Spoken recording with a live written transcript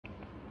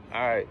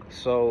Alright,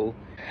 so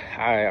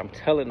I'm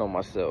telling on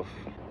myself.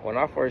 When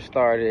I first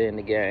started in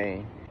the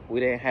game, we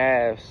didn't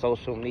have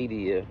social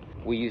media.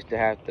 We used to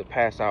have to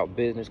pass out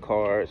business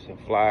cards and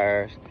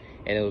flyers,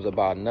 and it was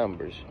about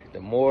numbers. The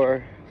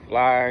more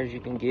flyers you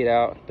can get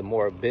out, the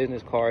more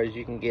business cards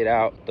you can get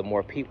out, the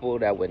more people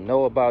that would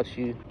know about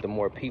you, the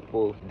more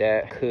people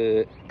that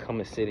could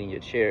come and sit in your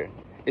chair.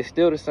 It's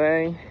still the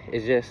same,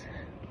 it's just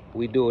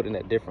we do it in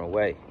a different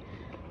way.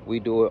 We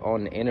do it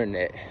on the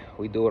internet.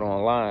 We do it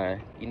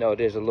online. You know,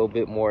 there's a little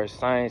bit more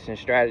science and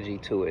strategy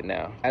to it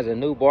now. As a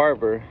new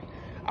barber,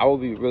 I will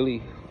be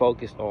really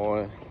focused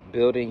on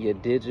building your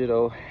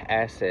digital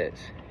assets.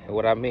 And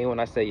what I mean when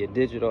I say your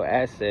digital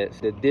assets,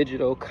 the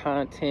digital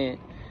content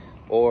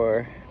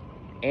or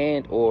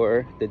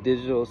the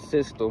digital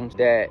systems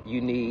that you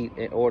need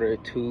in order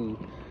to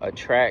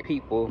attract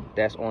people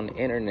that's on the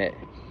internet,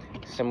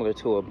 similar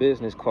to a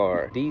business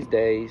card. These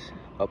days,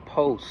 a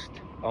post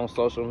on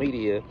social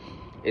media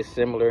is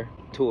similar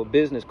to a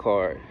business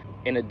card.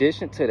 In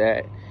addition to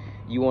that,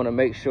 you want to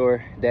make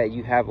sure that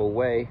you have a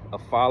way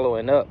of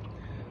following up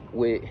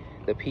with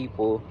the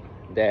people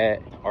that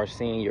are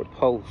seeing your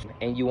post,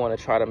 and you want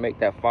to try to make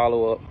that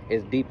follow-up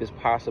as deep as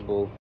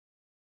possible,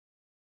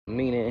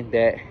 meaning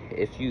that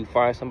if you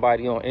find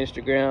somebody on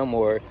Instagram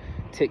or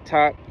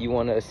TikTok, you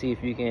want to see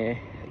if you can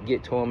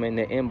get to them in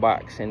the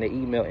inbox, in the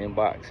email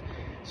inbox,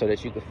 so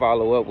that you can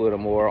follow up with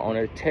them, or on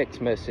their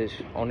text message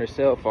on their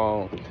cell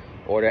phone,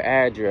 or their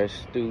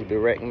address through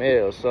direct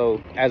mail.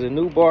 So as a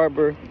new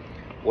barber,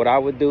 what I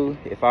would do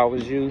if I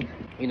was you,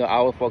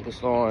 I would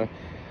focus on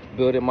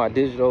building my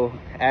digital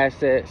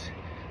assets,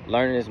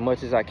 learning as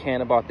much as I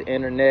can about the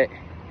internet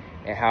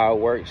and how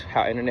it works,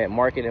 how internet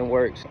marketing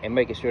works, and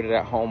making sure that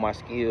I hone my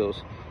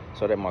skills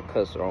so that my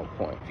cuts are on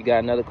point. If you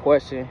got another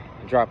question,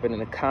 drop it in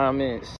the comments.